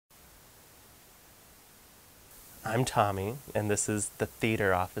I'm Tommy, and this is the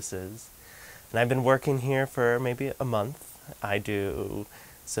theater offices. And I've been working here for maybe a month. I do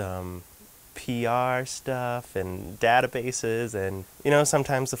some PR stuff and databases, and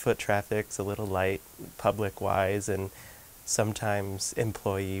sometimes the foot traffic's a little light public-wise, and sometimes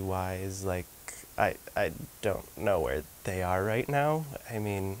employee-wise. Like, I don't know where they are right now. I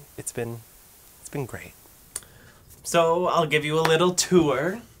mean, it's been great. So I'll give you a little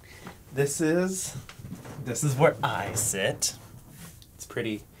tour. This is where I sit. It's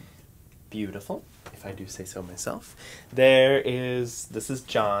pretty beautiful, if I do say so myself. This is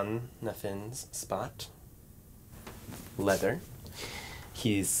Jonathan's spot. Leather.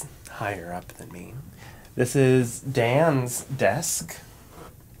 He's higher up than me. This is Dan's desk.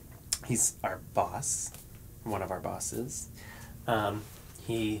 He's our boss, one of our bosses.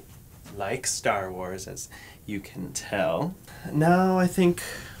 He likes Star Wars, as you can tell. Now I think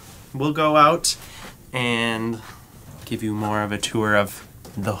we'll go out and give you more of a tour of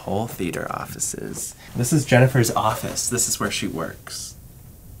the whole theater offices. This is Jennifer's office. This is where she works.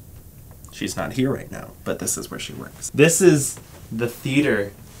 She's not here right now, but this is where she works. This is the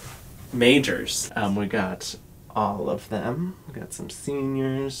theater majors. We got all of them. We got some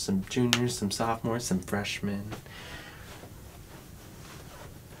seniors, some juniors, some sophomores, some freshmen.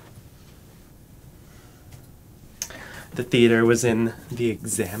 The theater was in the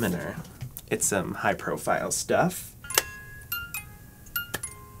Examiner. It's some high-profile stuff.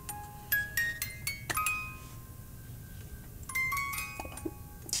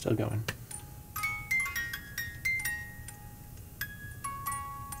 Still going.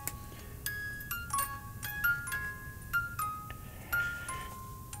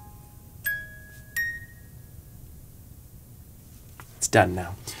 It's done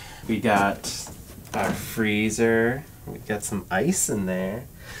now. We got our freezer. We got some ice in there.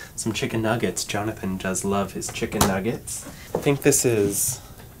 Some chicken nuggets. Jonathan does love his chicken nuggets. I think this is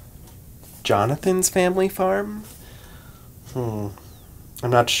Jonathan's family farm? I'm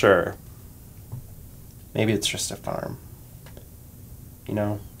not sure. Maybe it's just a farm.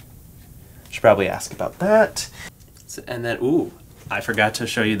 Should probably ask about that. And then, ooh, I forgot to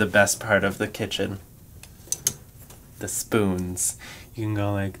show you the best part of the kitchen. The spoons. You can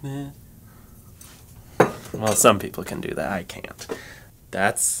go like this. Well, some people can do that. I can't.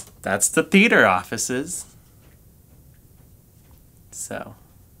 That's the theater offices. So,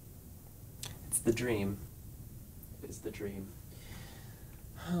 it's the dream. It's the dream.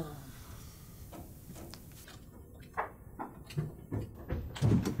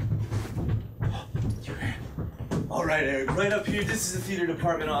 All right, Eric, right up here, this is the theater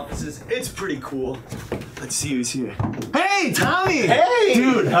department offices. It's pretty cool. Let's see who's here. Hey, Tommy! Hey!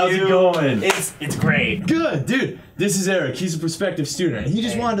 Dude, how's it going? It's great. Good, dude. This is Eric. He's a prospective student. He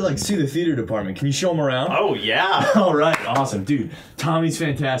just wanted to, see the theater department. Can you show him around? Oh, yeah. All right, awesome. Dude, Tommy's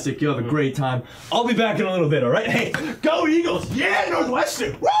fantastic. You'll have a great time. I'll be back in a little bit, all right? Hey, go Eagles! Yeah,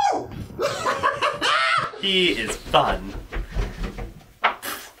 Northwestern! Woo! He is fun.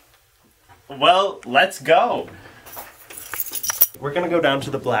 Well, let's go. We're gonna go down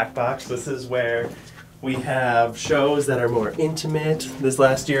to the black box. This is where we have shows that are more intimate. This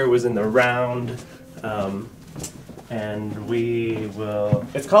last year was in the round, and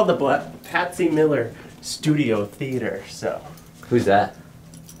it's called the Patsy Miller Studio Theater. So, Who's that?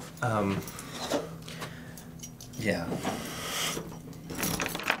 Yeah.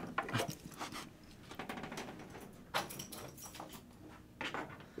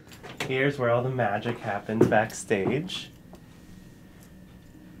 Here's where all the magic happens backstage.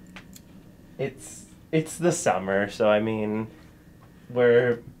 It's the summer, so I mean,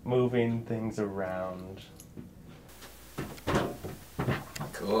 we're moving things around.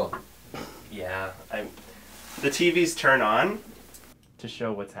 Cool. Yeah, the TVs turn on to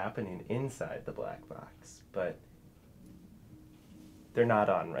show what's happening inside the black box, but they're not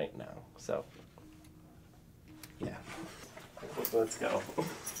on right now, so yeah. Let's go.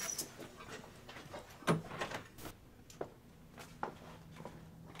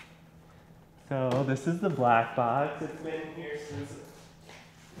 So this is the black box. It's been here since.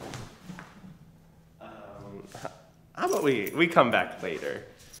 How about we come back later?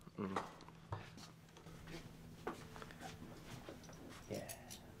 Yeah.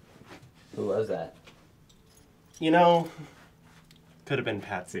 Who was that? Could have been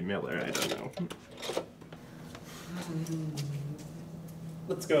Patsy Miller. I don't know.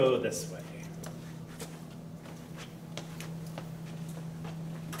 Let's go this way.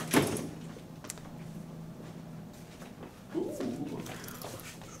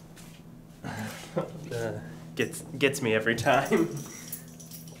 Gets me every time.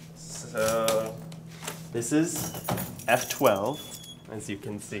 So This is F12, as you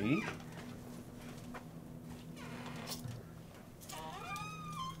can see.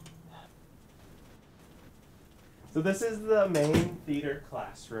 So this is the main theater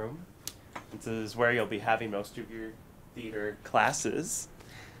classroom. This is where you'll be having most of your theater classes,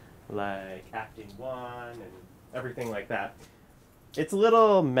 like acting 1 and everything like that. It's a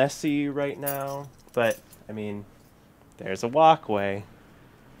little messy right now, but I mean, there's a walkway.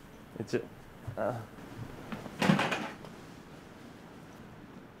 It's just,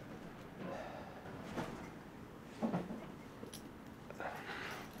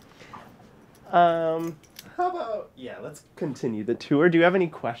 how about, yeah, let's continue the tour. Do you have any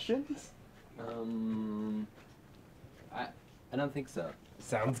questions? I don't think so.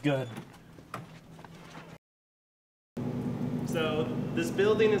 Sounds good. So this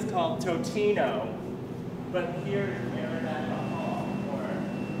building is called Totino, but here is Marinette Hall, or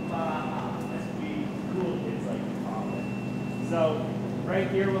as we cool kids like to call it. So right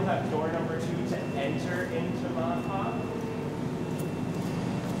here we'll have door number 2 to enter into Maha.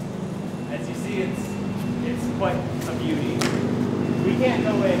 As you see, it's quite a beauty. We can't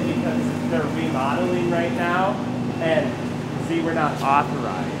go in because they're remodeling right now, and see, we're not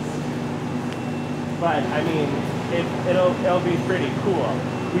authorized. But I mean, it'll be pretty cool.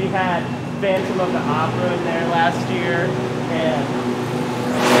 We had Phantom of the Opera in there last year, and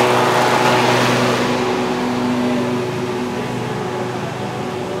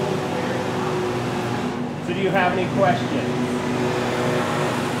so do you have any questions?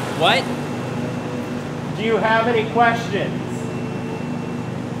 What? Do you have any questions?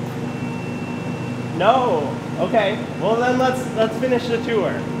 No. Okay. Well then let's finish the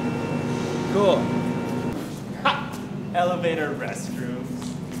tour. Cool. Ha! Elevator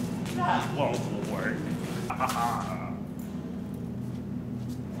restrooms. That won't work.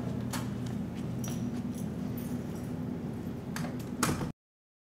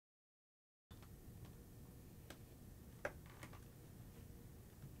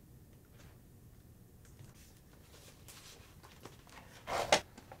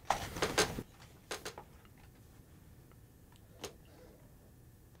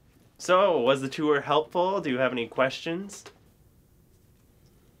 So, was the tour helpful? Do you have any questions?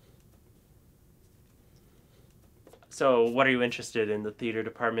 So, what are you interested in the theater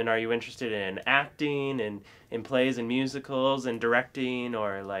department? Are you interested in acting and in plays and musicals and directing,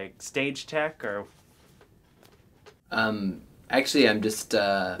 or like stage tech, or? Actually, I'm just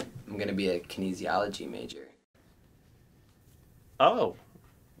I'm gonna be a kinesiology major. Oh,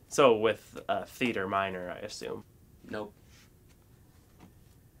 so with a theater minor, I assume. Nope.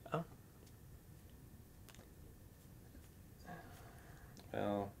 Oh.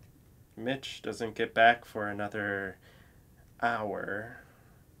 Well, Mitch doesn't get back for another hour.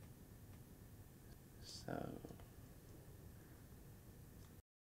 So.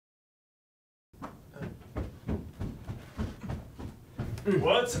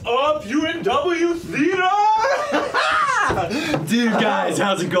 What's up, UNW Theater? Dude, guys,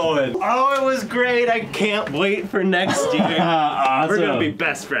 how's it going? Oh, it was great. I can't wait for next year. Awesome. We're gonna be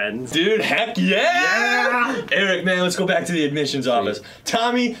best friends. Dude, heck yeah! Eric, man, let's go back to the admissions office.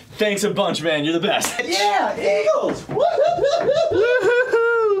 Tommy, thanks a bunch, man. You're the best. Yeah, Eagles! Woohoo!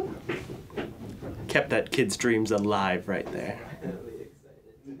 Kept that kid's dreams alive right there.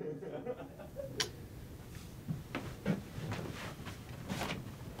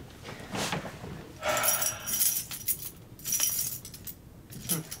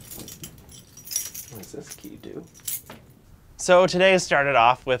 What does this key do? So today started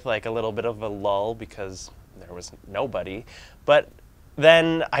off with like a little bit of a lull because there was nobody, but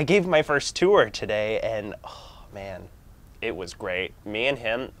then I gave my first tour today, and oh man, it was great. Me and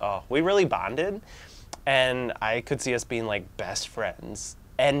him, oh, we really bonded, and I could see us being like best friends,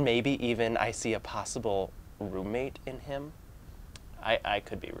 and maybe even I see a possible roommate in him. I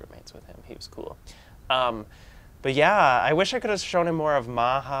could be roommates with him. He was cool. But yeah, I wish I could have shown him more of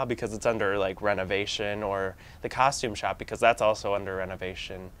Maha because it's under like renovation, or the costume shop because that's also under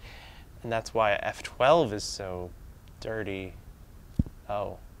renovation. And that's why F12 is so dirty.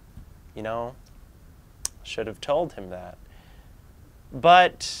 Oh, you know, should have told him that.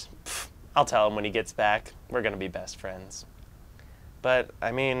 But I'll tell him when he gets back. We're gonna be best friends. But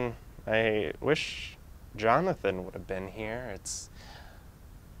I mean, I wish Jonathan would have been here. It's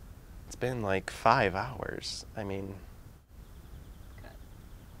been like 5 hours. I mean,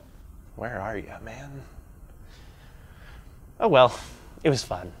 where are you, man? Oh well, it was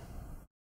fun.